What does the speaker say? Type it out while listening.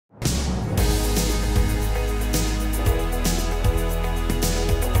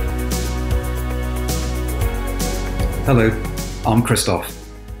Hello, I'm Christoph.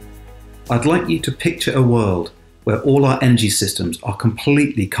 I'd like you to picture a world where all our energy systems are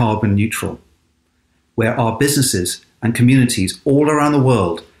completely carbon neutral, where our businesses and communities all around the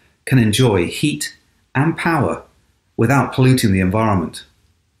world can enjoy heat and power without polluting the environment.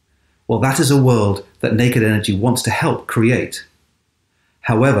 Well, that is a world that Naked Energy wants to help create.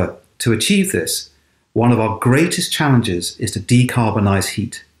 However, to achieve this, one of our greatest challenges is to decarbonize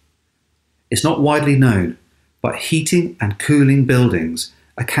heat. It's not widely known, but heating and cooling buildings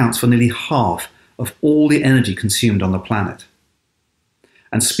accounts for nearly half of all the energy consumed on the planet.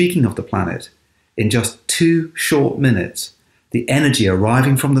 And speaking of the planet, in just 2 short minutes, the energy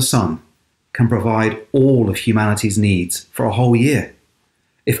arriving from the sun can provide all of humanity's needs for a whole year.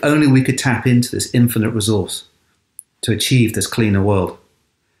 If only we could tap into this infinite resource to achieve this cleaner world.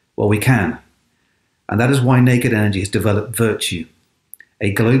 Well, we can. And that is why Naked Energy has developed Virtu,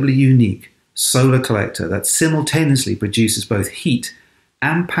 a globally unique solar collector that simultaneously produces both heat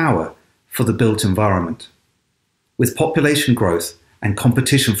and power for the built environment. With population growth and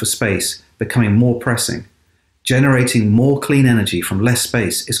competition for space becoming more pressing, generating more clean energy from less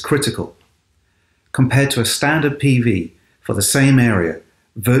space is critical. Compared to a standard PV for the same area,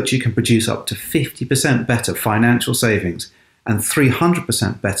 Virtu can produce up to 50% better financial savings and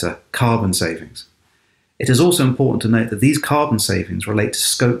 300% better carbon savings. It is also important to note that these carbon savings relate to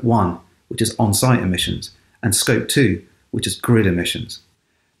Scope 1, which is on-site emissions, and Scope 2, which is grid emissions.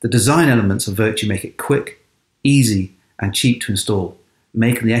 The design elements of Virtu make it quick, easy, and cheap to install,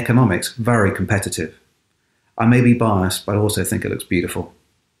 making the economics very competitive. I may be biased, but I also think it looks beautiful.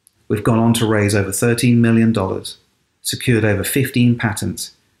 We've gone on to raise over $13 million, secured over 15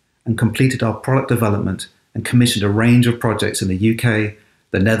 patents, and completed our product development and commissioned a range of projects in the UK,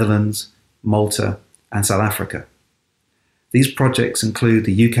 the Netherlands, Malta, and South Africa. These projects include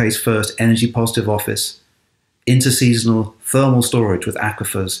the UK's first energy positive office, interseasonal thermal storage with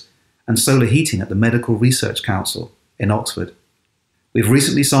aquifers, and solar heating at the Medical Research Council in Oxford. We've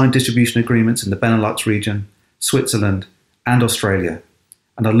recently signed distribution agreements in the Benelux region, Switzerland, and Australia,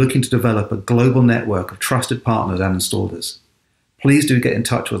 and are looking to develop a global network of trusted partners and installers. Please do get in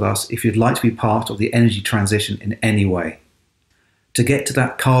touch with us if you'd like to be part of the energy transition in any way. To get to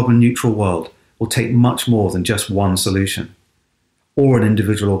that carbon neutral world will take much more than just one solution or an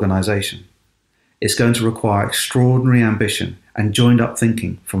individual organisation. It's going to require extraordinary ambition and joined up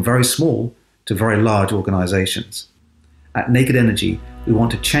thinking from very small to very large organisations. At Naked Energy, we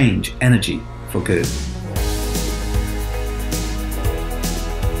want to change energy for good.